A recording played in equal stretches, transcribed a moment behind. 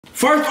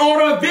First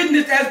order of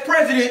business as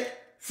president,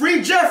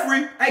 free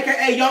Jeffrey,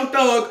 aka Young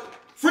Thug,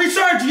 free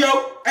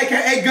Sergio,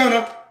 aka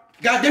Gunner,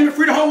 goddamn it,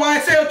 free the whole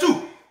YSL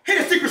too.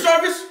 Hit the Secret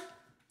Service.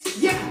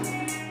 Yeah.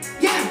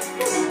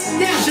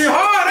 Shit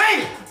hard,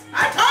 ain't it?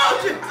 I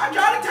told you, I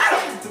tried to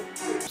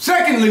tell you.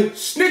 Secondly,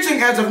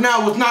 snitching as of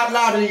now was not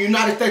allowed in the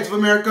United States of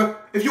America.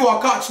 If you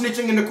are caught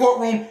snitching in the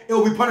courtroom, it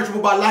will be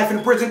punishable by life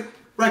in prison.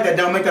 Write that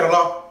down, make that a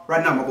law.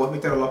 Right now, my boy,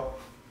 make that a law.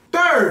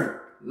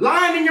 Third,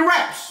 lying in your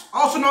raps,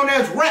 also known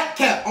as rap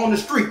cap on the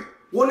street,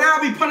 will now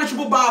be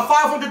punishable by a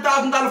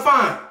 $500,000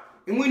 fine.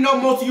 And we know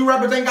most of you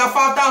rappers ain't got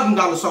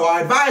 $5,000, so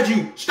I advise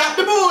you, stop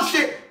the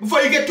bullshit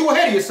before you get too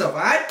ahead of yourself,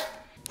 alright?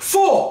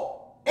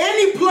 4,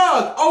 any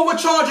plug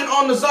overcharging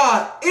on the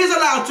Zod is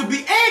allowed to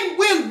be and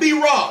will be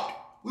robbed.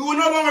 We will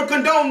no longer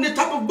condone this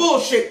type of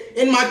bullshit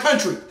in my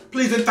country.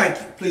 Please and thank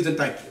you. Please and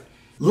thank you.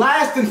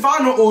 Last and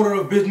final order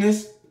of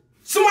business,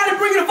 somebody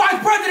bring in the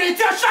vice president and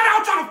tell shout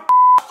out to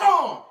the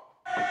song.